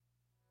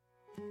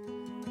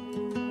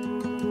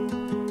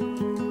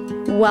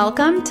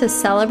Welcome to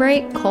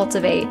Celebrate,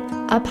 Cultivate,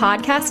 a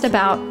podcast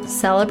about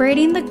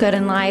celebrating the good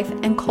in life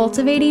and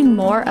cultivating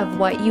more of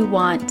what you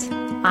want.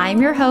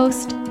 I'm your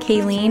host,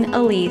 Kayleen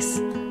Elise.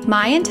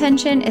 My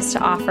intention is to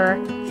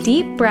offer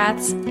deep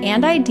breaths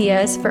and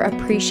ideas for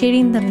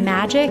appreciating the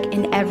magic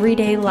in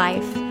everyday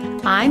life.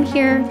 I'm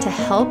here to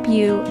help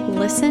you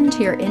listen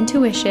to your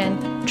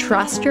intuition,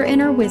 trust your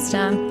inner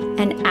wisdom,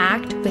 and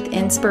act with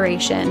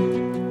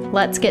inspiration.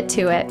 Let's get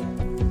to it.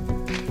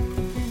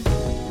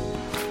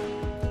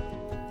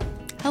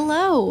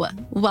 Hello,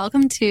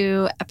 welcome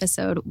to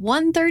episode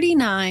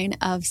 139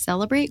 of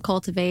Celebrate,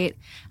 Cultivate.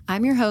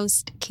 I'm your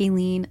host,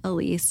 Kayleen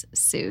Elise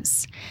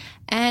Seuss.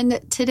 And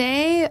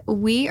today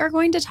we are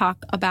going to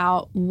talk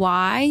about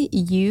why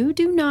you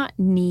do not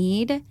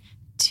need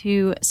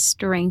to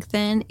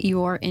strengthen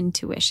your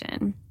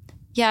intuition.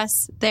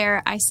 Yes,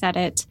 there, I said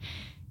it.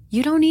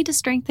 You don't need to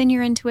strengthen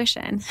your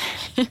intuition.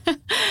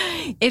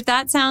 If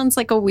that sounds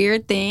like a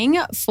weird thing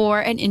for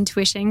an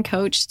intuition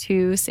coach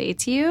to say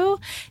to you,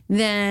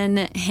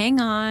 then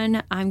hang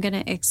on. I'm going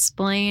to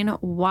explain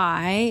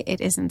why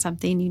it isn't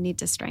something you need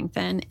to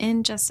strengthen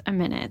in just a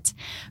minute.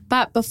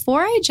 But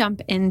before I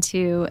jump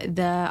into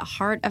the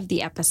heart of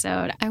the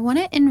episode, I want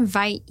to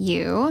invite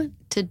you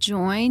to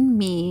join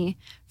me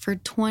for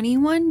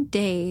 21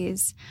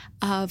 days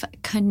of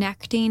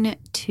connecting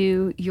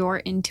to your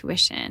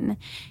intuition.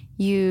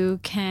 You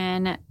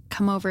can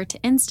come over to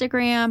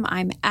Instagram.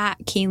 I'm at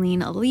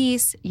Kayleen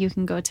Elise. You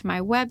can go to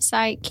my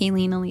website,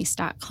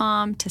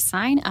 KayleenElise.com, to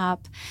sign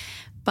up.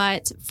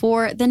 But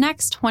for the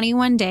next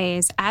 21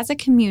 days, as a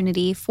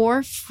community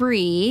for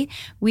free,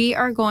 we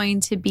are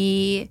going to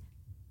be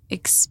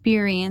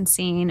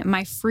experiencing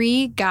my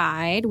free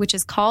guide, which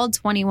is called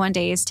 21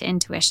 Days to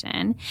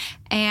Intuition.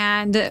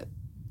 And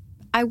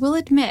I will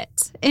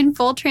admit in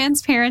full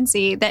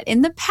transparency that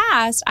in the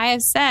past, I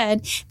have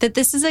said that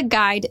this is a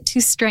guide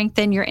to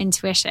strengthen your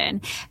intuition.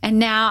 And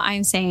now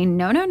I'm saying,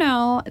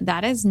 no,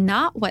 that is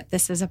not what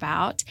this is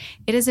about.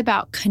 It is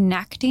about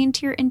connecting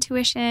to your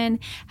intuition,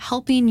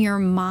 helping your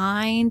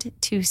mind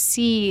to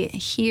see,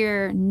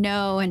 hear,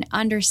 know, and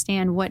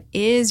understand what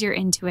is your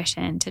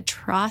intuition, to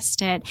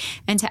trust it,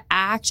 and to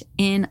act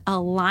in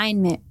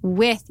alignment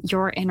with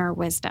your inner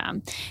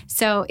wisdom.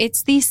 So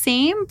it's the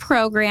same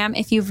program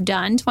if you've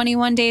done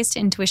 21 Days to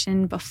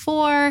Intuition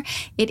before.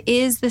 It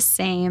is the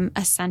same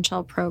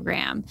essential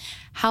program.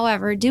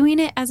 However, doing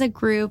it as a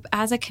group,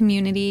 as a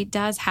community,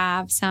 does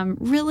have some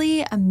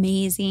really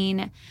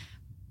amazing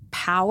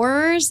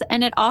powers.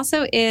 And it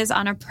also is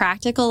on a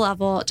practical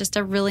level, just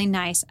a really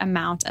nice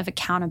amount of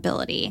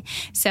accountability.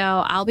 So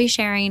I'll be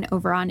sharing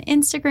over on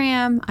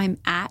Instagram. I'm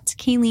at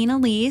Kayleen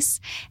Elise.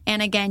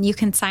 And again, you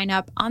can sign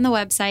up on the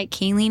website,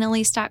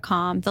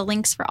 KayleenElise.com. The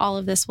links for all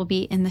of this will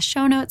be in the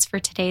show notes for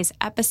today's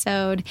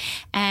episode.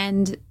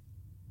 And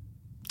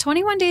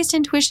 21 Days to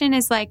Intuition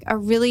is like a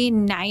really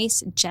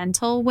nice,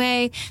 gentle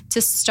way to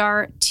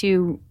start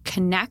to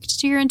connect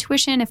to your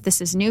intuition if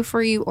this is new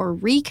for you, or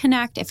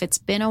reconnect if it's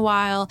been a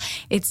while.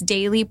 It's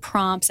daily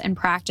prompts and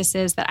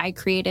practices that I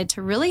created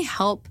to really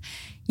help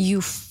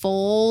you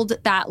fold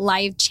that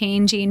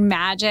life-changing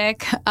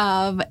magic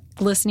of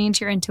listening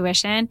to your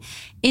intuition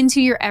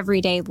into your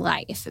everyday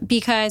life.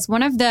 Because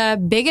one of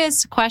the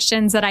biggest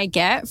questions that I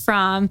get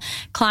from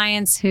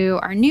clients who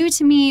are new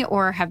to me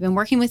or have been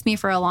working with me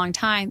for a long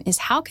time is,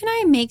 how can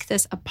I make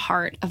this a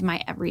part of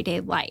my everyday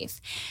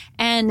life?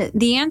 And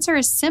the answer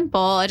is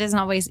simple. It isn't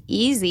always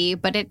easy,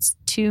 but it's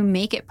to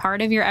make it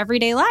part of your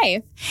everyday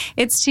life.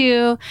 It's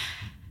to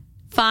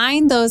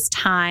find those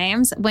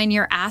times when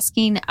you're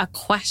asking a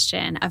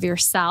question of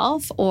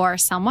yourself or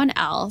someone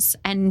else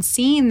and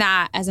seeing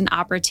that as an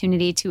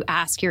opportunity to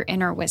ask your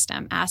inner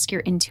wisdom, ask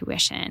your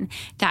intuition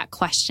that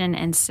question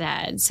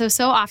instead.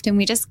 So often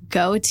we just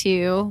go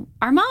to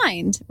our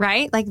mind,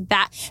 right? Like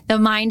that, the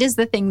mind is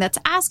the thing that's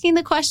asking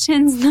the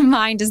questions. The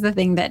mind is the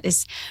thing that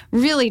is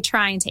really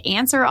trying to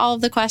answer all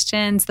of the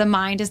questions. The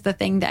mind is the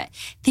thing that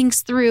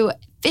thinks through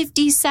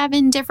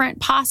 57 different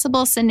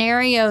possible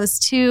scenarios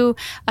to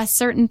a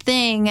certain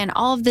thing and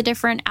all of the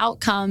different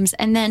outcomes,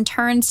 and then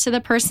turns to the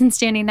person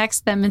standing next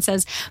to them and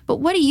says, but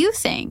what do you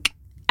think?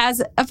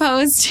 As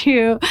opposed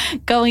to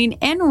going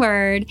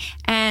inward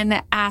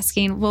and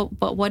asking, well,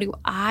 but what do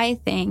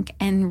I think?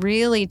 And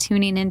really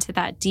tuning into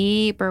that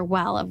deeper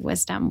well of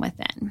wisdom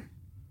within.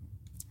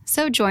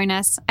 So join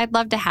us. I'd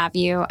love to have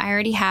you. I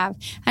already have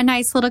a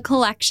nice little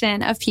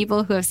collection of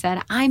people who have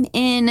said, I'm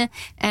in,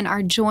 and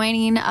are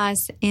joining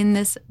us in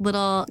this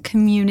little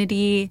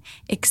community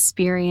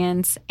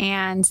experience.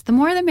 And the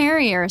more the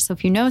merrier. So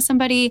if you know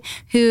somebody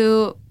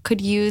who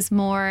could use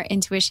more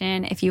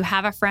intuition, if you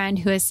have a friend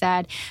who has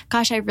said,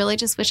 gosh, I really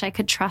just wish I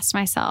could trust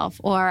myself,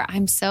 or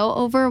I'm so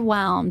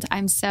overwhelmed,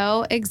 I'm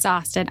so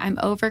exhausted, I'm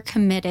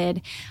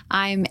overcommitted,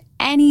 I'm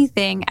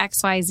anything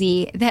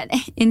XYZ that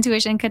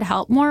intuition could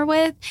help more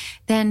with,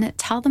 then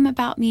tell them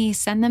about me,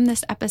 send them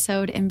this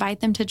episode,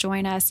 invite them to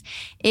join us.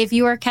 If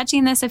you are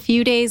catching this a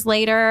few days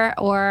later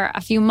or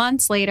a few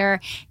months later,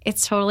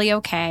 it's totally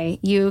okay.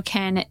 You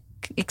can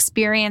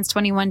experience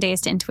 21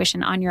 Days to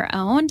Intuition on your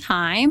own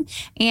time.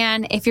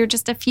 And if you're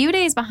just a few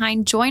days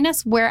behind, join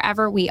us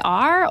wherever we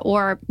are,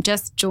 or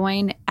just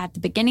join at the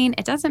beginning.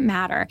 It doesn't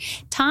matter.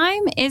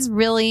 Time is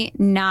really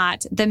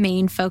not the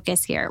main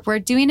focus here. We're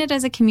doing it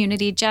as a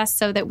community just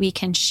so that we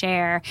can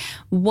share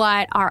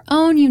what our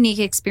own unique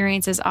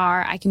experiences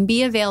are. I can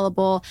be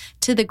available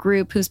to the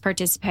group who's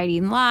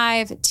participating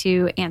live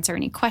to answer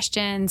any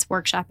questions,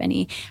 workshop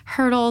any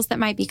hurdles that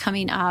might be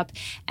coming up.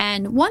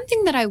 And one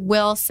thing that I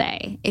will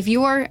say, if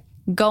you're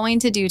going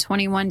to do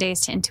 21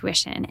 Days to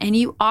Intuition and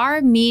you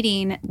are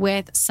meeting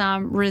with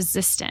some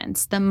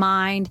resistance, the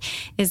mind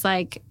is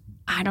like,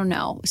 I don't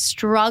know,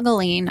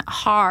 struggling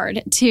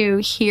hard to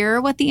hear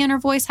what the inner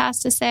voice has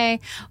to say,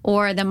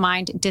 or the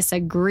mind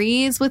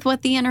disagrees with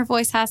what the inner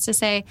voice has to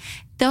say,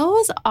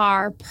 those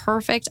are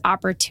perfect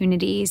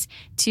opportunities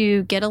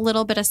to get a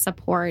little bit of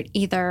support,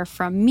 either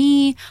from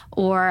me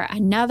or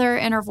another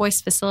inner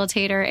voice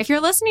facilitator. If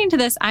you're listening to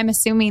this, I'm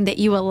assuming that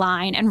you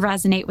align and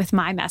resonate with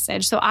my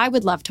message. So I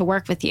would love to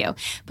work with you.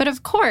 But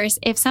of course,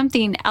 if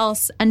something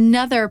else,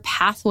 another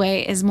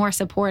pathway is more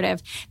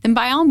supportive, then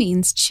by all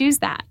means, choose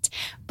that.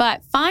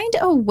 But find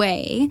a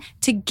way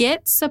to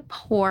get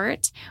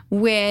support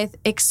with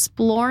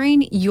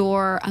exploring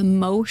your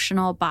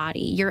emotional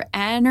body, your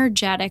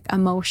energetic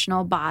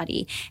emotional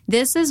body.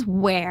 This is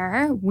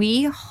where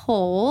we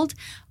hold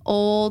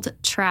old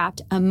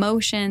trapped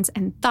emotions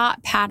and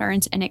thought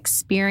patterns and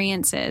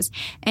experiences.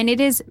 And it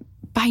is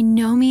by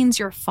no means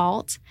your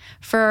fault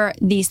for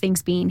these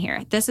things being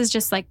here. This is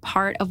just like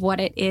part of what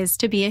it is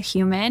to be a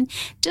human.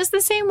 Just the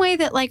same way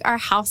that like our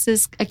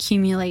houses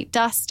accumulate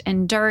dust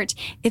and dirt.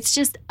 It's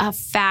just a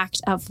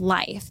fact of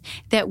life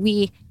that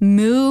we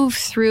move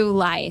through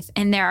life,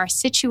 and there are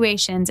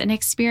situations and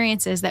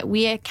experiences that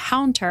we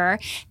encounter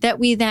that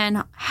we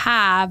then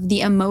have the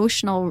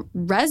emotional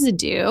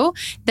residue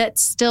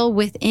that's still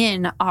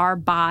within our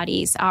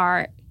bodies,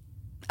 our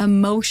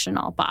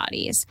emotional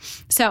bodies.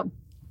 So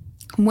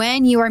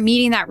when you are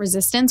meeting that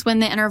resistance, when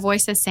the inner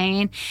voice is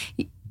saying,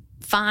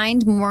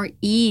 find more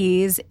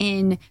ease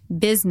in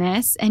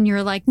business, and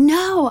you're like,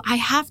 no, I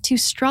have to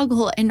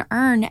struggle and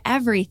earn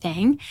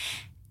everything,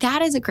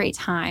 that is a great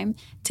time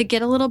to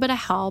get a little bit of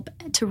help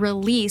to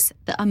release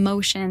the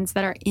emotions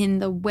that are in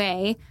the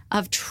way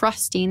of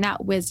trusting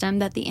that wisdom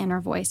that the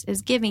inner voice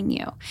is giving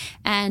you.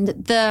 And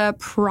the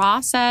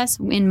process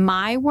in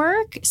my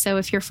work, so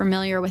if you're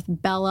familiar with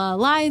Bella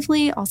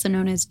Lively, also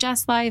known as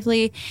Jess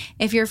Lively,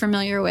 if you're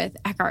familiar with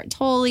Eckhart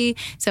Tolle,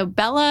 so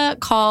Bella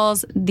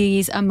calls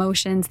these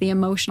emotions the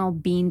emotional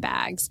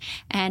beanbags,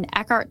 and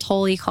Eckhart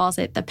Tolle calls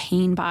it the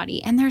pain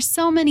body. And there's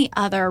so many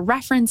other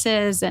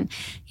references, and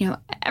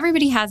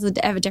everybody has a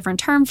different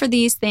term for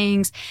these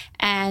things,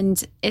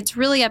 and it's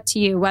really up to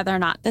you whether or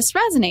not this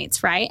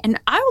resonates, right?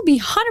 And I will be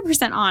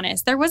 100%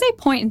 honest. There was a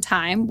point in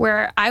time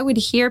where I would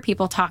hear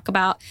people talk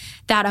about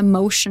that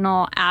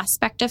emotional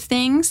aspect of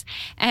things,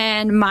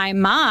 and my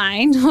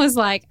mind was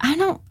like,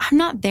 I'm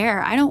not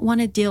there. I don't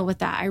want to deal with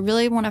that. I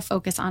really want to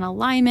focus on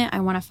alignment. I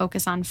want to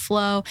focus on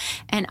flow.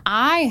 And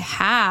I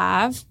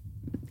have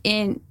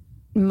in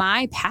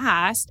my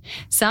past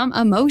some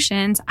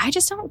emotions I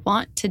just don't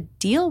want to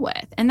deal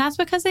with. And that's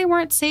because they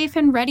weren't safe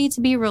and ready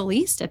to be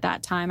released at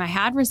that time. I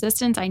had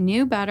resistance. I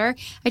knew better.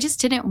 I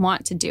just didn't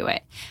want to do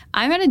it.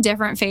 I'm in a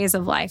different phase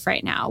of life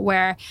right now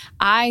where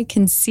I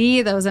can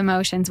see those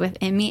emotions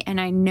within me,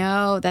 and I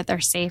know that they're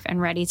safe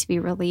and ready to be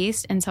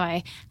released. And so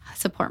I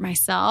support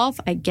myself.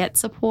 I get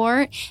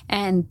support.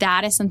 And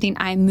that is something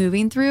I'm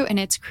moving through, and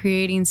it's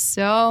creating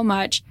so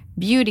much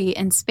beauty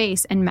and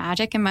space and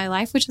magic in my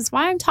life, which is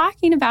why I'm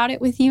talking about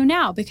it with you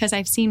now, because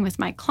I've seen with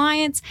my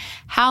clients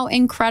how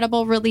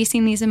incredible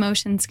releasing these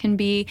emotions can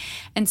be.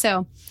 And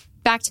so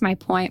back to my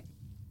point,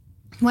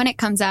 when it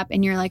comes up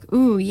and you're like,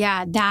 ooh,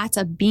 yeah, that's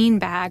a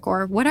beanbag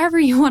or whatever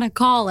you want to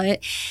call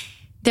it,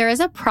 there is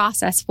a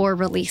process for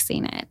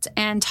releasing it.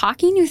 And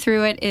talking you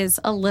through it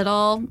is a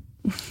little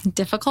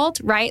difficult,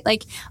 right?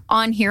 Like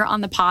on here on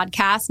the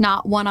podcast,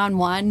 not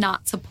one-on-one,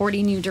 not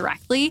supporting you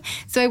directly.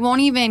 So I won't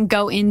even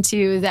go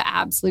into the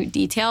absolute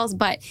details,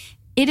 but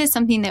it is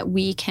something that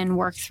we can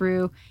work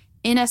through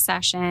in a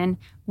session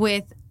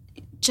with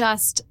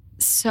just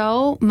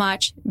so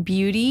much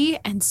beauty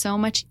and so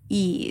much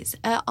ease.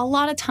 A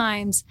lot of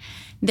times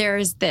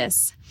there's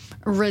this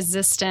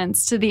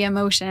resistance to the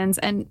emotions,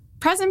 and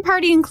present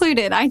party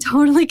included, I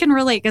totally can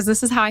relate because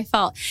this is how I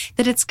felt,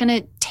 that it's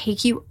going to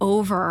take you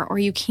over or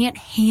you can't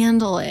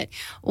handle it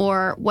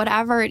or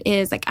whatever it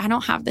is. Like, I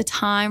don't have the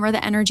time or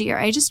the energy, or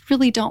I just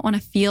really don't want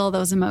to feel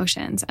those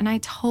emotions. And I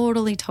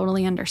totally,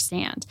 totally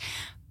understand.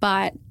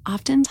 But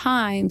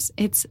oftentimes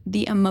it's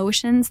the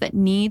emotions that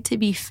need to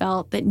be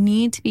felt, that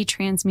need to be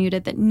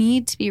transmuted, that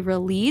need to be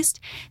released,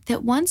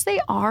 that once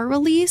they are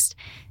released,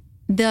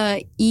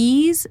 the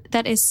ease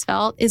that is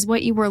felt is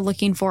what you were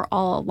looking for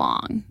all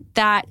along.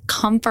 That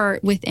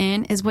comfort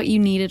within is what you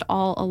needed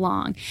all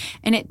along.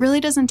 And it really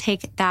doesn't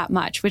take that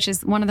much, which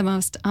is one of the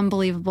most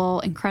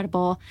unbelievable,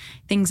 incredible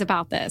things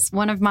about this.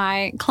 One of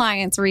my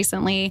clients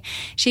recently,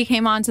 she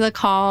came onto the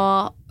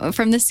call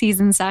from the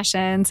season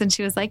sessions. And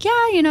she was like,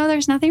 yeah,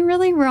 there's nothing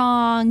really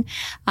wrong.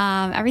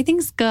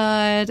 Everything's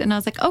good. And I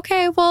was like,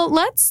 okay, well,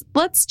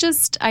 let's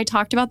just, I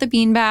talked about the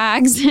bean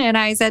bags and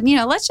I said,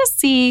 let's just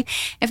see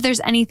if there's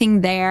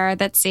anything there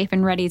that's safe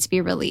and ready to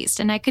be released.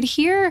 And I could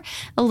hear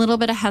a little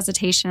bit of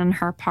hesitation on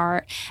her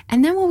part.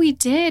 And then what we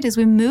did is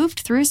we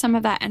moved through some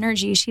of that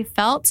energy. She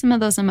felt some of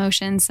those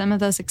emotions, some of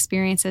those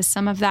experiences,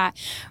 some of that,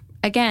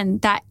 again,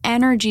 that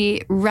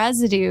energy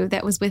residue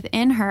that was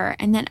within her.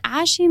 And then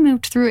as she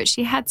moved through it,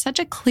 she had such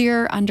a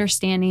clear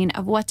understanding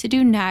of what to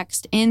do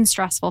next in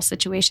stressful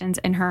situations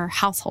in her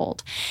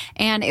household.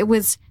 And it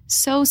was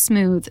so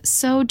smooth,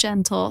 so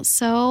gentle,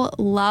 so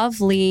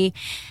lovely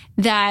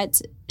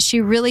that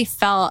she really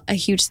felt a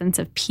huge sense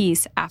of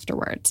peace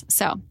afterwards.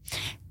 So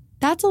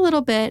that's a little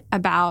bit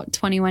about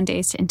 21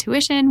 Days to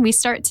Intuition. We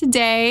start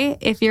today.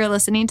 If you're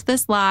listening to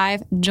this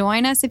live,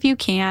 join us if you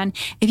can.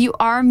 If you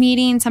are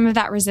meeting some of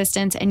that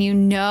resistance and you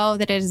know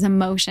that it is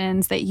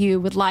emotions that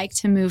you would like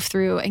to move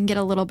through and get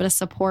a little bit of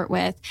support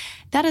with,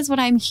 that is what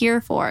I'm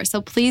here for.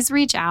 So please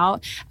reach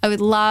out. I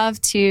would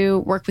love to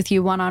work with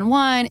you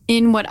one-on-one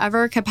in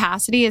whatever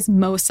capacity is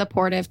most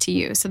supportive to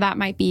you. So that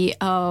might be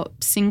a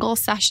single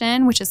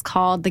session, which is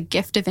called the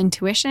Gift of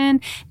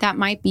Intuition. That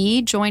might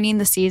be joining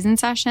the season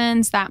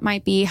sessions. That might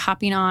be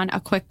hopping on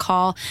a quick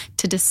call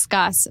to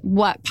discuss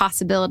what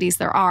possibilities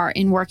there are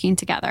in working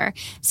together.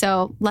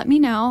 So let me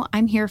know.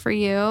 I'm here for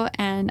you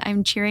and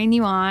I'm cheering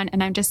you on.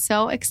 And I'm just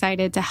so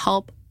excited to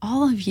help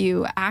all of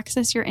you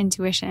access your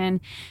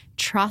intuition,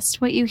 trust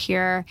what you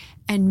hear,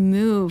 and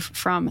move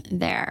from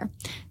there.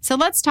 So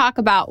let's talk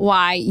about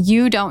why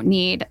you don't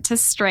need to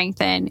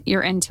strengthen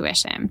your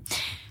intuition.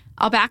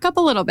 I'll back up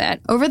a little bit.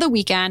 Over the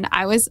weekend,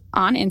 I was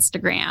on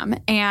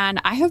Instagram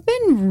and I have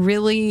been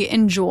really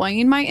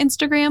enjoying my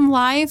Instagram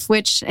life,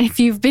 which if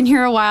you've been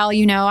here a while,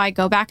 I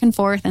go back and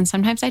forth and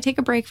sometimes I take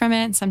a break from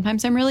it and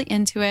sometimes I'm really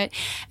into it.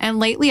 And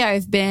lately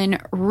I've been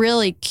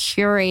really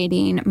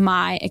curating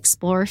my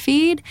Explore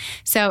feed.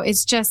 So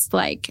it's just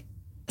like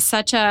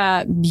such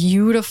a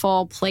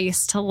beautiful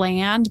place to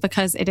land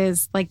because it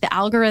is like the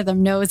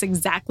algorithm knows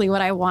exactly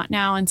what I want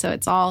now. And so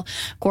it's all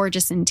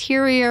gorgeous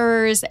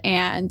interiors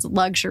and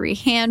luxury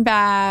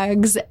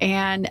handbags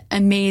and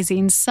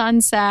amazing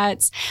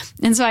sunsets.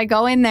 And so I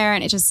go in there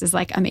and it just is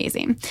like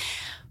amazing.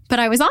 But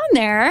I was on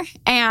there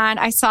and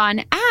I saw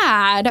an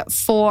ad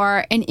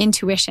for an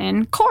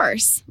intuition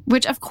course,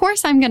 which of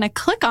course I'm going to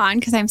click on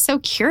because I'm so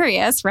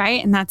curious,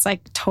 right? And that's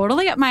like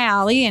totally up my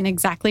alley and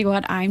exactly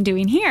what I'm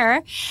doing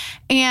here.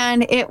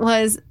 And it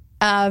was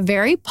a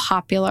very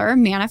popular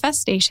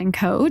manifestation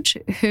coach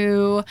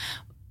who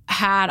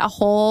she has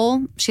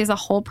a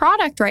whole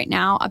product right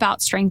now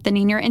about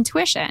strengthening your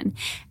intuition.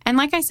 And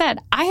like I said,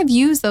 I have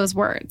used those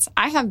words.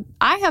 I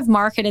have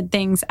marketed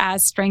things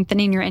as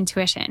strengthening your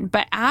intuition.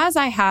 But as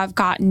I have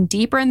gotten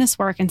deeper in this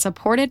work and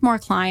supported more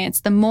clients,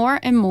 the more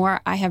and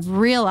more I have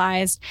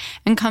realized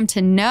and come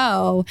to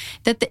know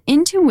that the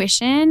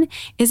intuition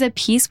is a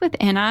piece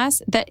within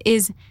us that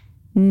is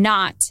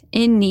not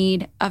in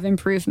need of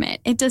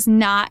improvement. It does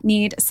not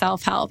need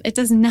self-help. It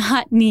does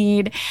not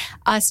need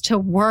us to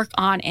work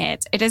on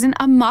it. It isn't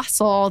a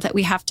muscle that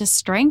we have to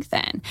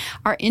strengthen.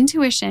 Our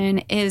intuition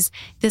is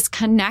this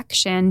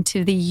connection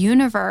to the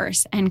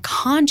universe and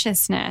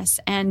consciousness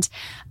and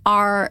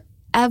our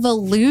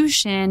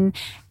evolution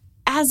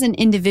as an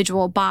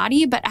individual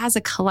body, but as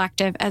a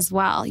collective as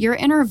well. Your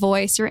inner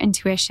voice, your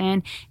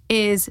intuition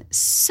is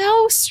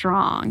so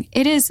strong.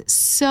 It is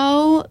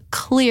so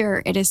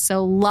clear. It is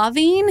so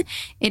loving.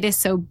 It is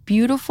so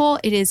beautiful.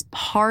 It is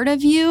part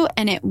of you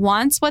and it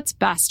wants what's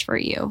best for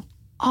you.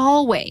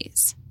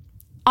 Always.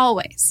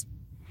 Always.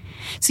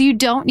 So you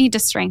don't need to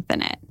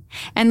strengthen it.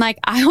 And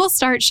I will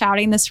start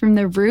shouting this from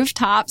the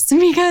rooftops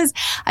because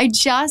I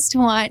just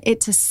want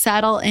it to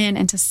settle in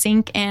and to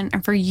sink in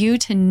and for you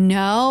to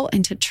know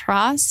and to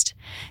trust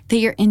that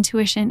your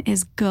intuition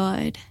is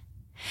good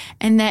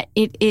and that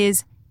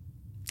it's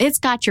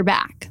got your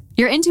back.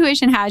 Your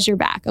intuition has your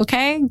back,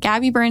 okay?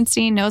 Gabby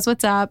Bernstein knows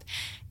what's up.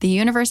 The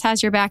universe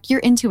has your back.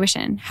 Your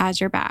intuition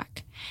has your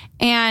back.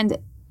 And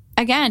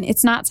again,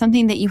 it's not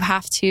something that you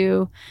have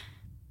to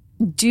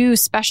do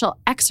special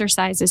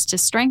exercises to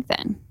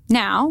strengthen.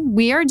 Now,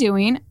 we are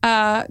doing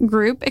a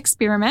group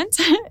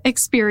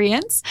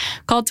experience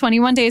called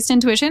 21 Days to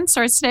Intuition.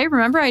 Starts today.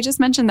 Remember, I just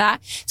mentioned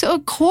that. So,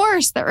 of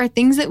course, there are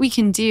things that we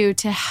can do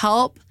to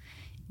help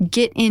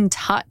get in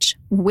touch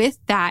with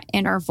that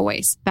inner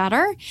voice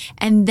better.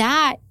 And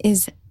that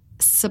is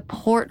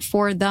support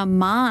for the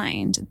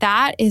mind.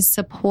 That is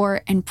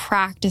support and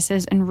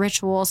practices and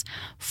rituals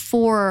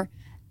for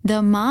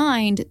the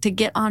mind to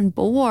get on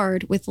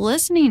board with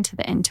listening to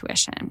the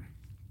intuition.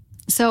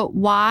 So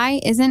why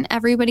isn't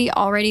everybody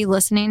already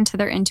listening to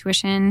their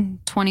intuition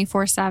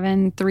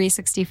 24/7,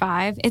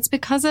 365? It's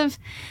because of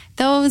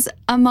those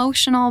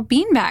emotional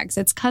beanbags.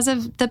 It's because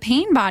of the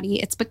pain body.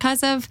 It's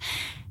because of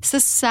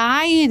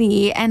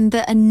society and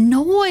the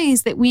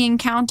noise that we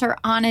encounter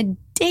on a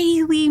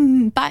daily,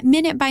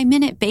 minute by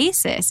minute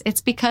basis.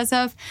 It's because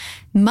of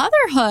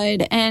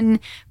motherhood and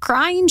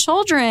crying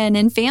children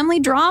and family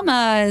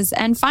dramas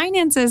and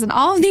finances and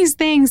all of these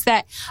things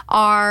that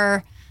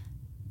are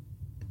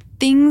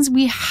things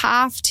we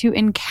have to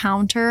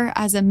encounter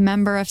as a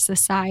member of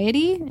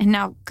society. And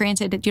now,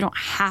 granted, that you don't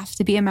have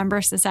to be a member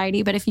of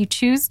society, but if you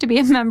choose to be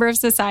a member of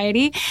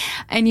society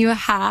and you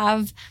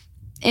have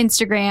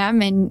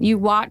Instagram and you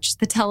watch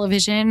the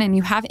television and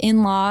you have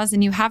in-laws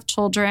and you have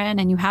children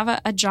and you have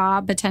a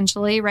job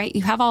potentially, right?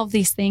 You have all of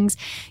these things.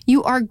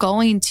 You are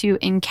going to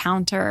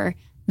encounter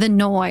the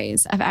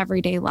noise of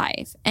everyday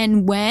life.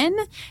 And when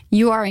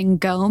you are in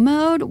go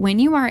mode, when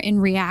you are in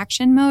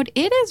reaction mode,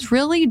 it is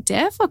really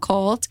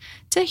difficult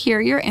to hear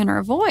your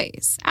inner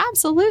voice.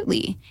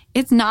 Absolutely.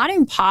 It's not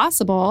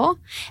impossible.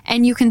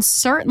 And you can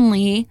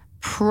certainly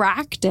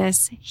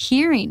practice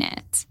hearing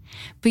it,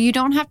 but you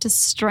don't have to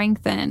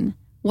strengthen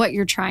what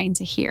you're trying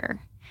to hear.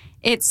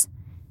 It's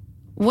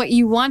what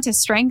you want to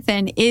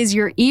strengthen is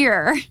your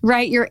ear,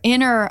 right? Your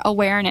inner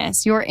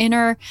awareness, your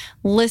inner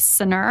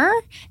listener.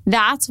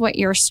 That's what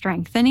you're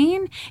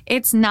strengthening.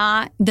 It's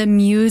not the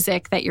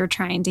music that you're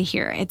trying to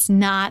hear. It's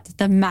not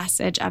the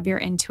message of your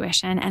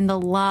intuition and the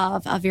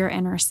love of your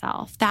inner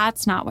self.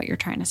 That's not what you're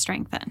trying to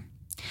strengthen.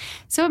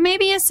 So it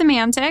maybe is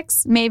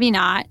semantics, maybe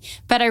not,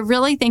 but I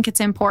really think it's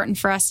important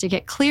for us to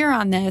get clear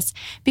on this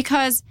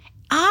because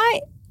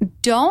I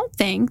don't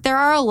think there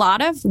are a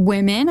lot of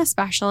women,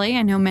 especially,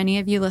 I know many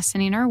of you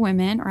listening are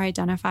women or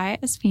identify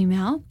as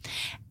female,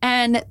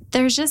 and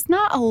there's just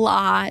not a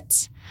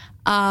lot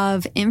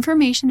of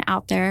information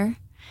out there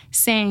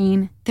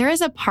saying there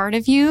is a part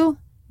of you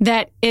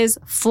that is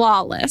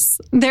flawless.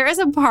 There is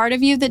a part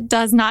of you that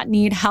does not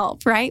need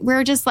help, right?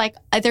 We're just like,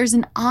 there's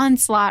an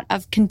onslaught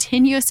of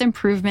continuous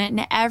improvement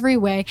in every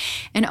way.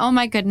 And oh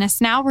my goodness,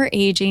 now we're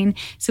aging.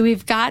 So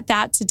we've got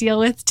that to deal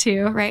with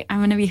too, right? I'm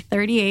going to be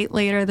 38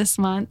 later this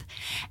month.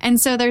 And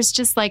so there's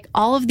just like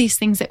all of these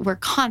things that we're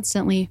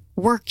constantly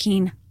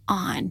working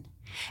on.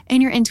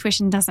 And your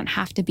intuition doesn't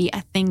have to be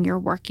a thing you're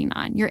working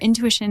on. Your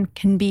intuition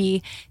can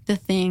be the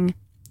thing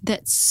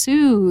that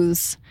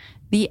soothes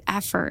the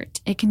effort.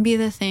 It can be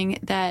the thing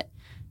that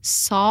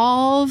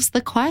solves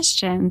the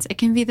questions. It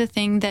can be the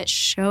thing that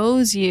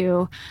shows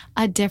you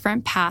a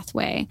different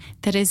pathway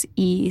that is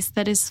ease,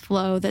 that is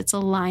flow, that's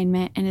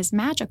alignment, and is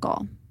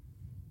magical.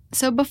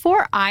 So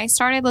before I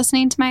started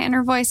listening to my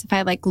inner voice, if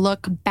I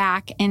look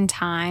back in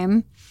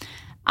time,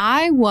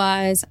 I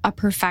was a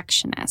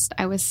perfectionist.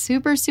 I was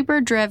super, super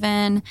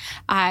driven.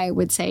 I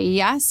would say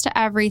yes to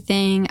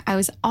everything. I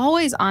was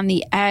always on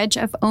the edge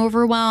of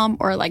overwhelm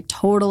or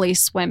totally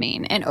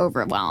swimming in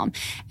overwhelm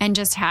and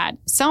just had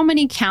so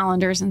many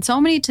calendars and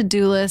so many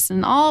to-do lists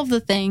and all of the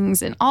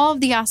things and all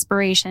of the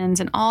aspirations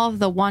and all of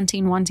the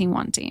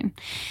wanting.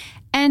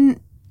 And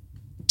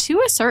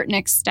to a certain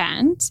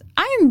extent,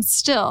 I am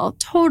still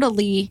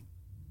totally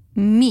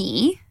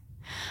me.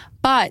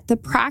 But the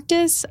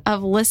practice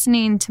of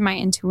listening to my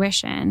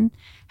intuition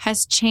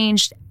has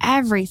changed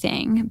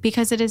everything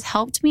because it has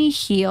helped me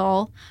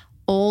heal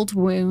old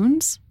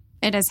wounds.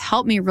 It has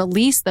helped me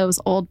release those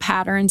old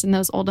patterns and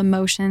those old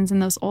emotions and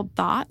those old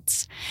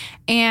thoughts.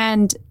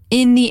 And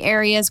in the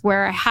areas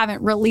where I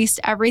haven't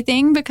released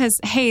everything because,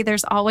 hey,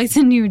 there's always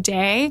a new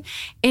day,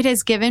 it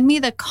has given me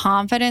the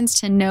confidence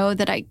to know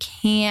that I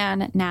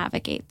can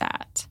navigate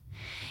that.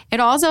 It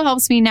also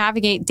helps me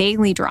navigate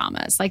daily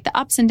dramas, like the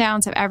ups and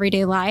downs of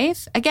everyday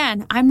life.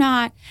 Again, I'm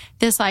not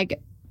this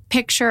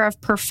picture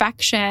of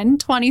perfection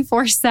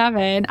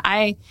 24/7.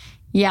 I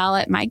yell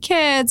at my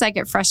kids. I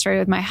get frustrated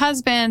with my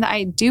husband.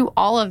 I do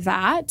all of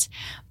that.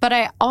 But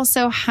I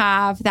also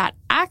have that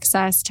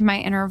access to my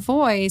inner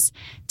voice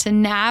to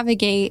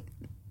navigate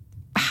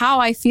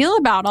how I feel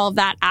about all of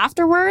that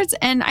afterwards.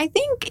 And I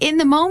think in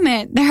the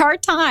moment, there are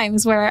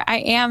times where I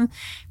am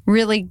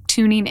really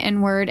tuning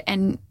inward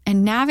and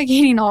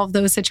navigating all of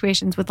those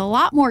situations with a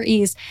lot more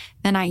ease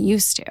than I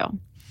used to.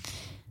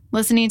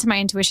 Listening to my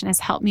intuition has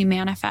helped me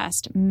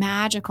manifest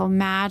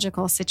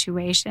magical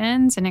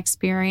situations and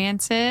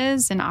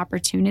experiences and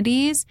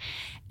opportunities.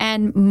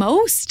 And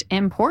most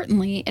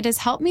importantly, it has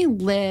helped me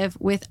live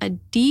with a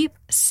deep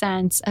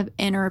sense of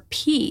inner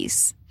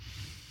peace.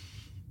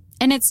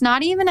 And it's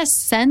not even a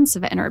sense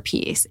of inner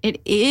peace.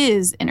 It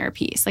is inner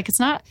peace. It's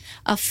not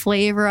a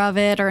flavor of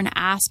it or an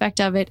aspect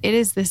of it. It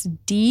is this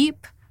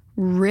deep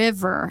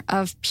river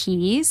of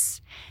peace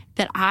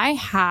that I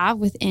have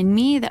within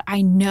me that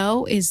I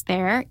know is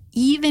there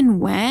even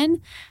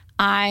when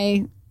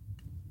I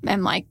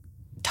am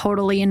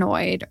totally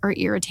annoyed or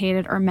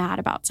irritated or mad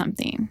about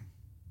something.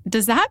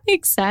 Does that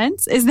make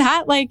sense? Is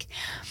that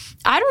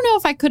I don't know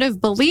if I could have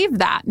believed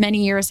that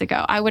many years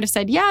ago. I would have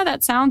said, yeah,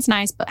 that sounds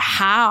nice, but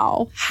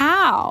how?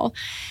 How?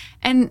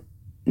 And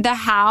the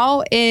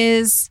how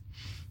is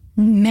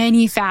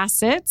many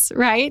facets,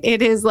 right?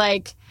 It is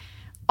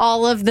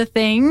all of the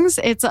things.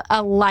 It's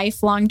a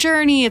lifelong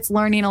journey. It's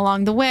learning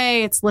along the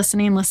way. It's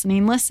listening,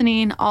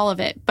 all of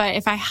it. But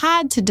if I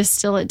had to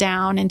distill it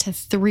down into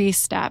 3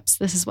 steps,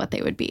 this is what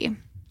they would be.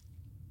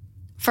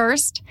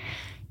 First,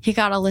 You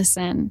got to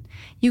listen.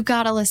 You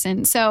got to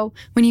listen. So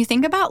when you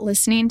think about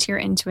listening to your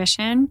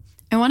intuition,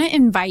 I want to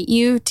invite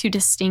you to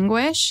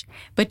distinguish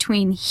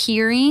between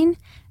hearing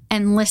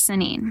and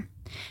listening.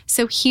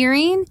 So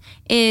hearing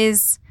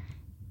is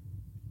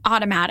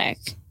automatic.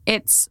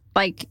 It's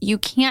like you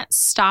can't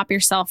stop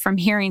yourself from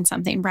hearing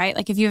something, right?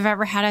 Like if you've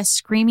ever had a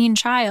screaming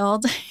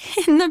child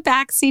in the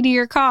backseat of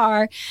your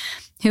car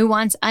who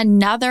wants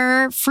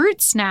another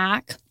fruit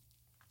snack,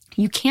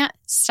 you can't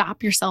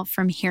stop yourself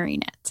from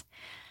hearing it.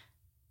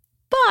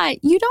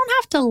 But you don't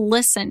have to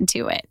listen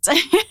to it,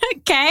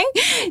 okay?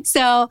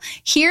 So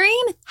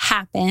hearing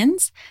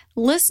happens.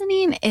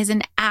 Listening is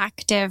an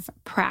active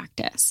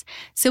practice.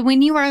 So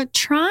when you are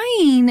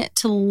trying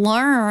to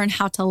learn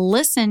how to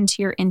listen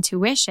to your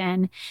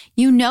intuition,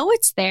 you know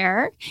it's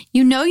there.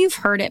 You know you've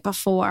heard it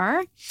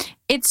before.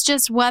 It's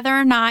just whether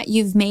or not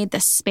you've made the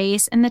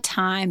space and the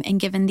time and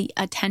given the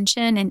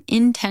attention and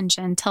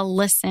intention to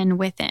listen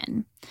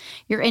within.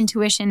 Your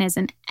intuition is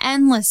an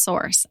endless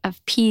source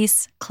of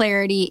peace,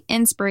 clarity,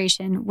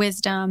 inspiration,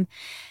 wisdom.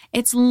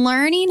 It's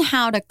learning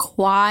how to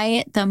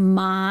quiet the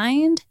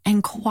mind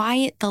and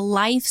quiet the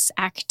life's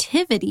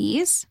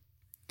activities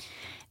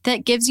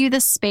that gives you the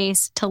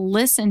space to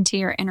listen to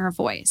your inner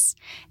voice.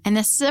 And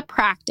this is a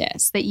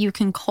practice that you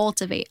can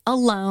cultivate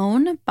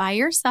alone by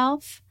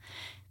yourself.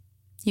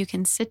 You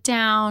can sit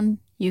down,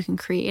 you can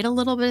create a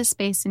little bit of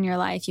space in your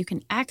life. You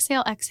can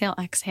exhale, exhale,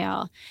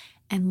 exhale,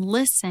 and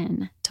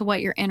listen to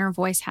what your inner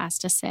voice has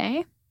to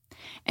say.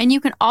 And you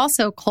can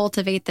also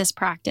cultivate this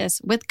practice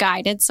with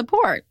guided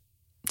support.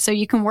 So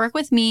you can work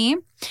with me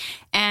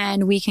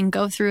and we can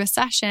go through a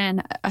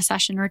session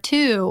or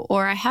two,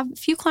 or I have a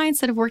few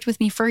clients that have worked with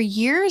me for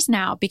years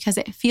now because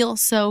it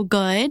feels so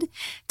good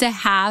to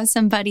have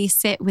somebody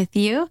sit with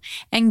you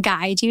and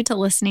guide you to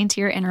listening to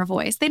your inner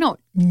voice. They don't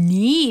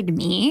need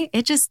me.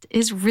 It just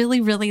is really,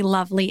 really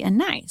lovely and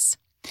nice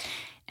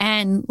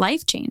and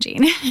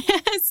life-changing.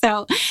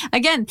 So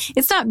again,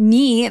 it's not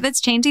me that's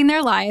changing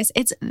their lives.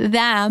 It's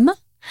them.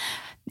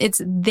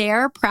 It's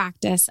their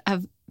practice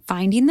of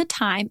finding the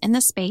time and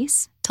the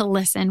space to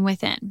listen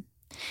within.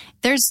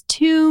 There's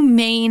two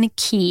main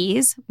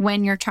keys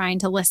when you're trying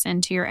to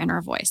listen to your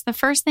inner voice. The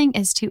first thing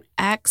is to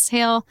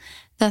exhale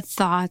the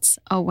thoughts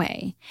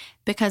away,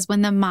 because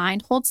when the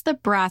mind holds the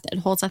breath, it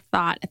holds a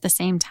thought at the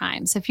same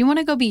time. So if you want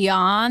to go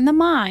beyond the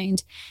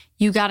mind,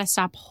 you got to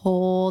stop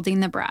holding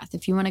the breath.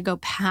 If you want to go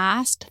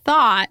past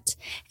thought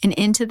and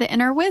into the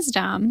inner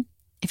wisdom,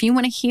 if you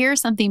want to hear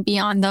something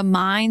beyond the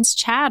mind's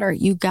chatter,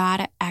 you got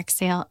to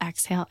exhale,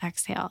 exhale,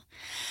 exhale.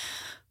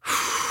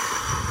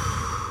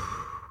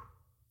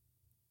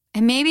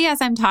 And maybe as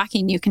I'm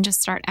talking, you can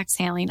just start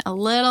exhaling a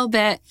little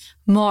bit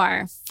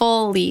more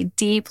fully,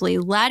 deeply,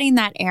 letting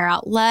that air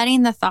out,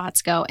 letting the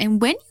thoughts go.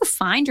 And when you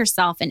find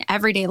yourself in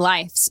everyday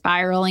life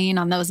spiraling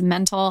on those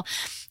mental,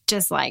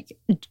 just like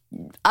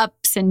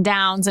ups and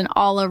downs and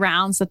all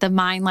arounds that the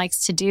mind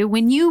likes to do,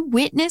 when you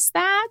witness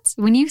that,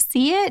 when you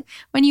see it,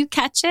 when you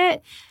catch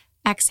it,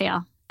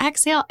 exhale,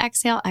 exhale,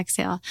 exhale,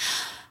 exhale.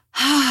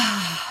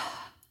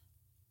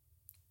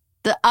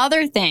 The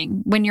other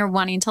thing when you're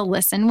wanting to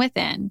listen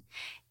within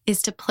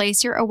is to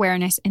place your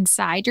awareness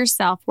inside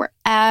yourself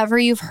wherever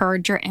you've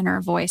heard your inner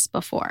voice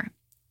before.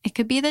 It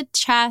could be the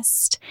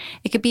chest.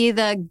 It could be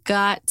the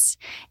gut.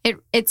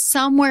 It's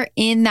somewhere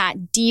in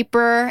that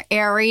deeper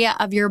area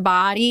of your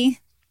body,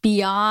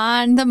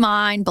 beyond the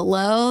mind,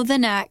 below the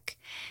neck.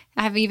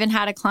 I've even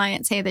had a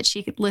client say that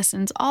she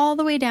listens all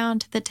the way down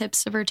to the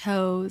tips of her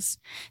toes.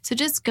 So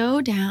just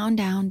go down,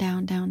 down,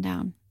 down, down,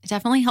 down. It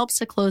definitely helps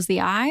to close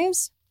the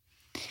eyes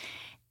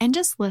and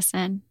just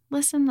listen,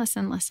 listen,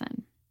 listen,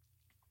 listen.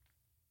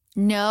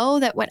 Know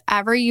that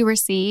whatever you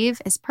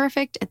receive is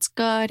perfect, it's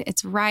good,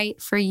 it's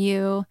right for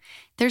you.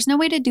 There's no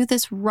way to do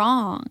this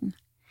wrong.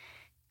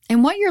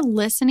 And what you're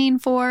listening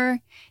for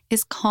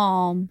is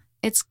calm,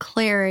 it's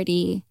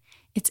clarity,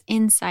 it's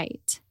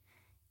insight.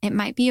 It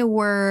might be a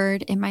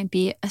word, it might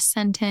be a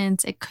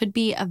sentence, it could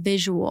be a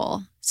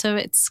visual. So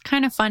it's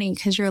kind of funny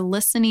because you're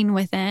listening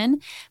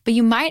within, but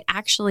you might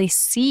actually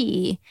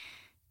see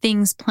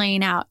things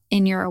playing out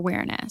in your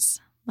awareness,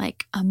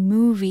 like a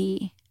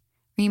movie.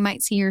 You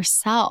might see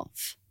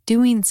yourself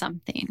doing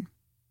something.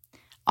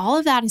 All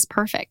of that is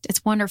perfect.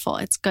 It's wonderful.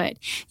 It's good.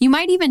 You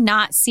might even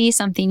not see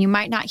something. You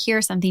might not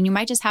hear something. You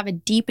might just have a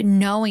deep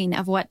knowing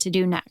of what to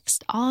do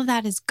next. All of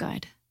that is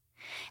good.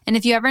 And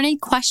if you ever have any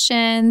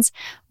questions,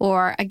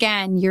 or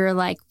again, you're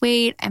like,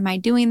 wait, am I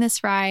doing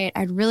this right?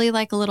 I'd really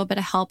like a little bit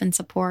of help and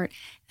support.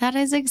 That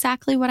is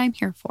exactly what I'm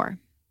here for.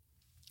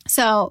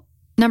 So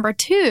number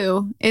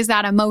 2 is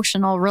that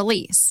emotional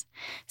release.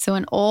 So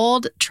when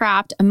old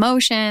trapped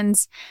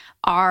emotions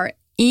are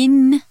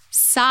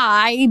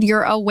inside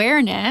your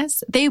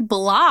awareness, they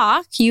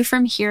block you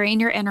from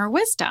hearing your inner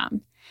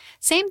wisdom.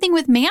 Same thing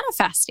with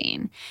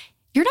manifesting.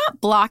 You're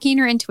not blocking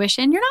your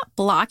intuition. You're not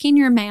blocking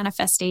your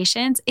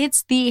manifestations.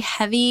 It's the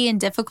heavy and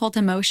difficult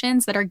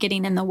emotions that are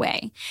getting in the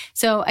way.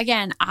 So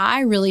again,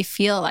 I really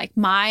feel like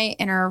my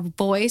inner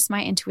voice,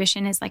 my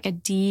intuition is like a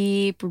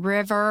deep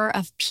river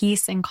of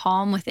peace and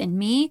calm within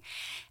me.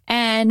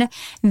 And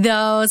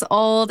those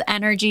old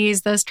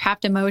energies, those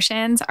trapped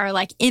emotions are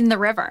like in the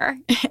river.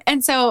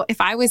 And so if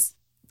I was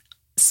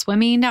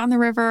swimming down the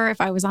river, if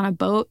I was on a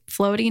boat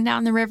floating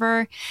down the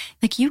river,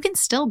 like you can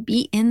still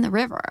be in the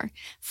river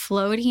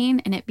floating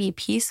and it be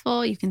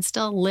peaceful. You can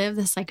still live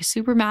this like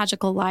super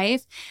magical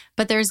life,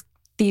 but there's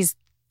these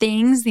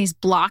things, these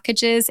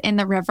blockages in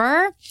the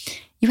river.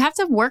 You have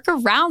to work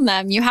around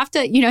them. You have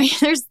to,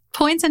 there's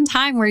points in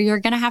time where you're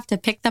going to have to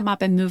pick them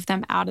up and move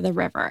them out of the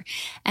river.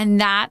 And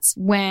that's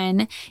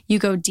when you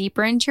go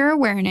deeper into your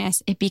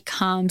awareness. It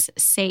becomes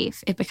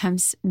safe. It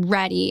becomes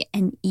ready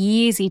and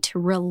easy to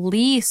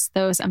release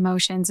those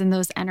emotions and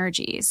those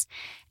energies.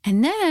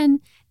 And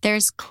then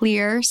there's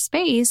clear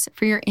space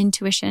for your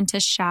intuition to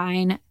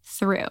shine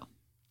through.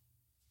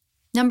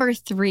 Number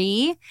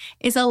 3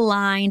 is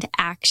aligned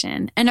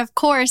action. And of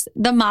course,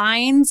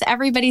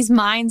 everybody's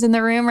minds in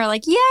the room are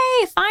like,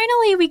 yay,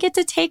 finally, we get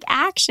to take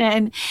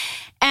action.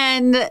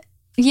 And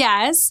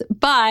yes,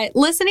 but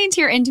listening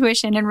to your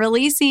intuition and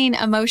releasing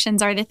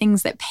emotions are the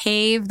things that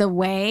pave the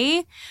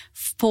way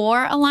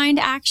for aligned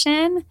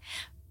action.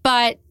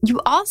 But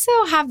you also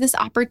have this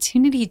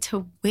opportunity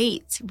to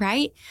wait,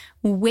 right?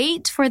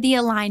 Wait for the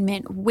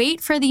alignment,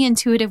 wait for the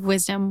intuitive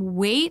wisdom,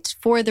 wait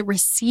for the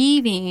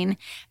receiving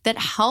that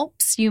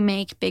helps you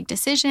make big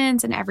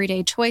decisions and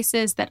everyday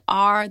choices that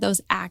are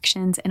those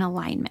actions in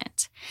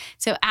alignment.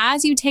 So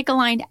as you take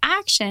aligned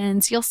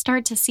actions, you'll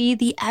start to see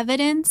the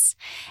evidence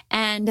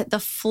and the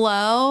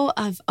flow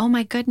of, oh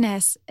my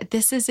goodness,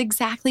 this is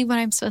exactly what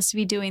I'm supposed to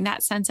be doing.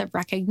 That sense of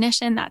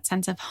recognition, that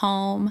sense of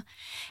home.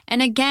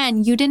 And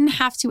again, you didn't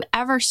have to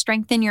ever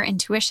strengthen your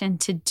intuition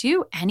to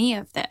do any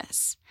of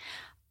this.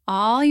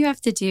 All you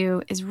have to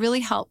do is really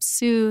help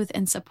soothe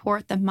and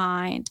support the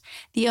mind,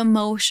 the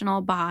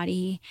emotional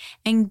body,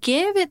 and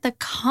give it the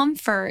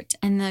comfort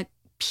and the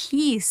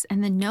peace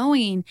and the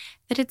knowing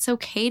that it's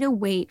okay to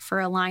wait for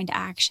aligned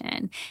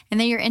action and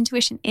that your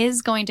intuition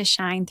is going to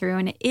shine through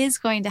and it is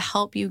going to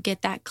help you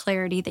get that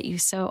clarity that you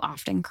so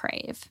often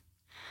crave.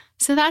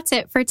 So that's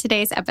it for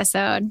today's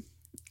episode.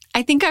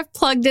 I think I've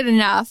plugged it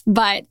enough,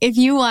 but if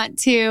you want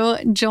to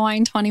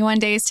join 21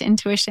 Days to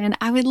Intuition,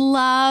 I would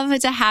love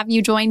to have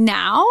you join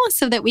now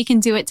so that we can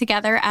do it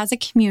together as a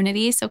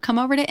community. So come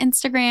over to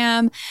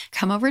Instagram,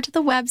 come over to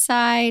the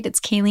website.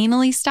 It's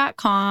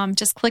KayleenElise.com.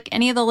 Just click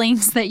any of the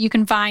links that you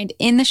can find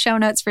in the show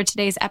notes for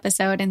today's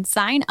episode and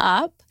sign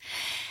up.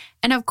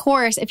 And of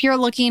course, if you're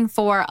looking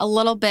for a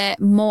little bit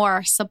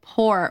more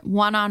support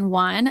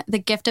one-on-one, the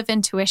Gift of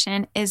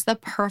Intuition is the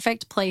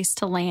perfect place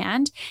to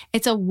land.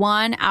 It's a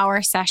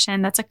 1-hour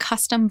session that's a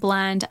custom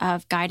blend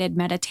of guided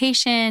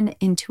meditation,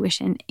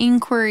 intuition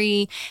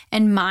inquiry,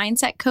 and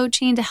mindset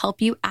coaching to help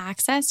you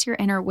access your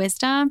inner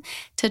wisdom,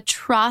 to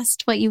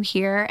trust what you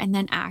hear and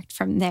then act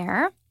from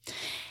there.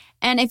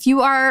 And if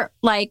you are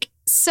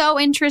so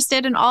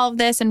interested in all of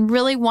this and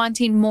really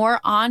wanting more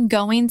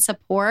ongoing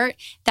support,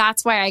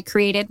 that's why I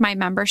created my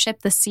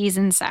membership, the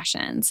Season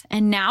Sessions.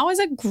 And now is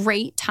a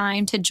great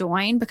time to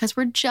join because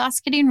we're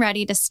just getting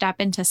ready to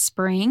step into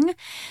spring.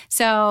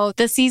 So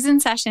the Season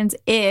Sessions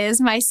is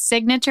my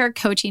signature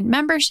coaching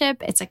membership.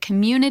 It's a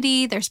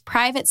community. There's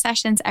private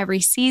sessions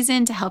every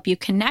season to help you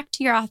connect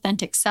to your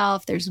authentic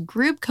self. There's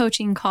group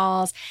coaching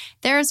calls.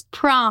 There's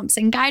prompts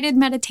and guided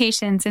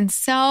meditations and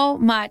so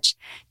much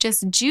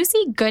just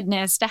juicy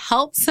goodness to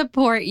help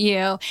support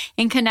you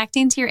in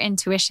connecting to your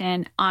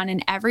intuition on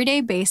an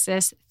everyday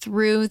basis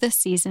through the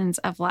seasons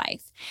of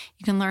life.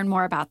 You can learn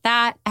more about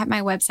that at my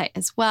website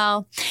as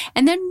well.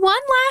 And then one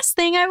last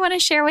thing I want to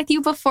share with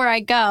you before I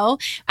go.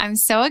 I'm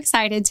so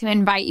excited to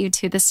invite you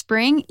to the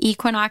Spring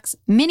Equinox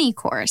mini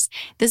course.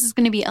 This is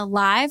going to be a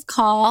live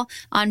call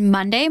on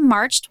Monday,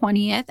 March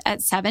 20th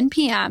at 7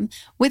 p.m.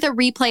 with a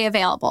replay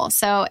available.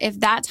 So if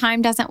that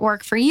time doesn't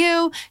work for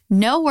you,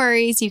 no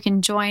worries. You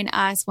can join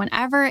us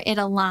whenever it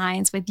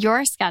aligns with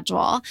your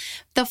schedule.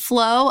 The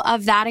flow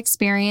of that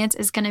experience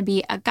is going to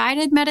be a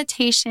guided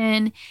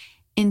meditation,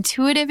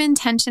 intuitive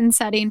intention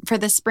setting for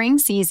the spring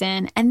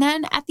season. And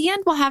then at the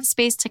end, we'll have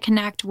space to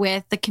connect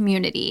with the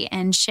community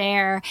and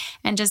share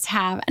and just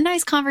have a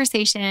nice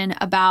conversation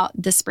about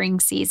the spring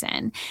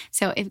season.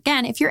 So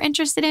if you're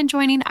interested in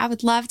joining, I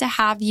would love to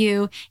have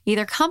you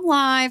either come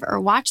live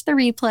or watch the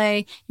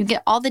replay. You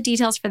get all the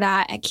details for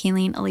that at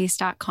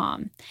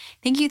KayleenElise.com.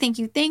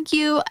 Thank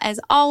you as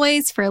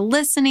always for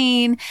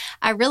listening.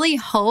 I really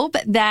hope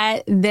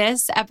that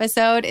this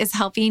episode is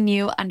helping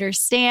you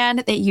understand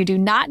that you do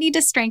not need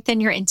to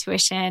strengthen your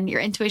intuition. Your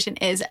intuition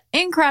is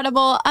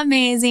incredible,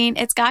 amazing.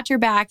 It's got your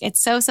back. It's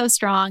so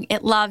strong.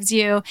 It loves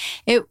you.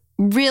 It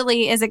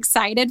really is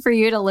excited for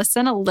you to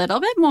listen a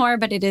little bit more,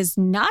 but it is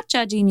not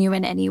judging you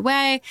in any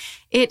way.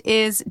 It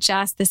is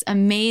just this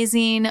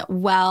amazing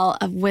well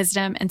of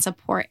wisdom and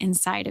support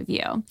inside of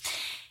you.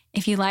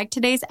 If you like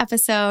today's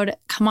episode,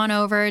 come on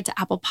over to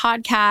Apple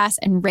Podcasts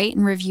and rate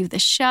and review the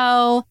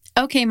show.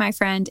 Okay, my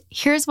friend,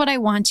 here's what I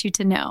want you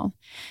to know.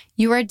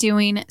 You are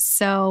doing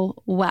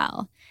so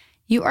well.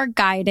 You are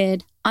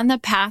guided on the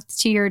path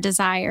to your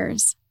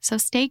desires. So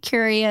stay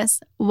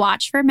curious,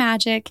 watch for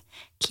magic,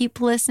 keep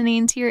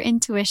listening to your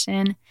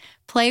intuition,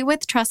 play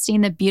with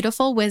trusting the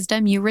beautiful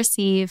wisdom you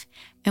receive,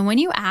 and when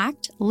you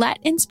act, let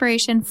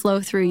inspiration flow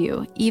through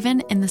you,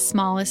 even in the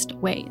smallest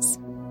ways.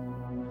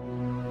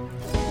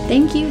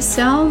 Thank you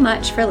so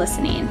much for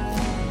listening.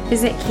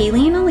 Visit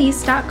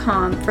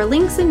KayleenElise.com for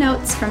links and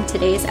notes from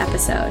today's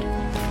episode.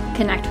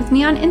 Connect with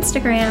me on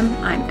Instagram.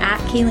 I'm at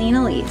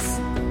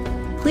KayleenElise.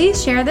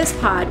 Please share this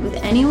pod with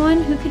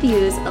anyone who could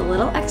use a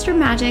little extra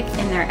magic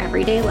in their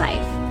everyday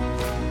life.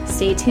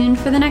 Stay tuned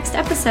for the next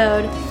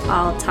episode.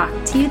 I'll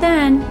talk to you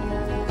then.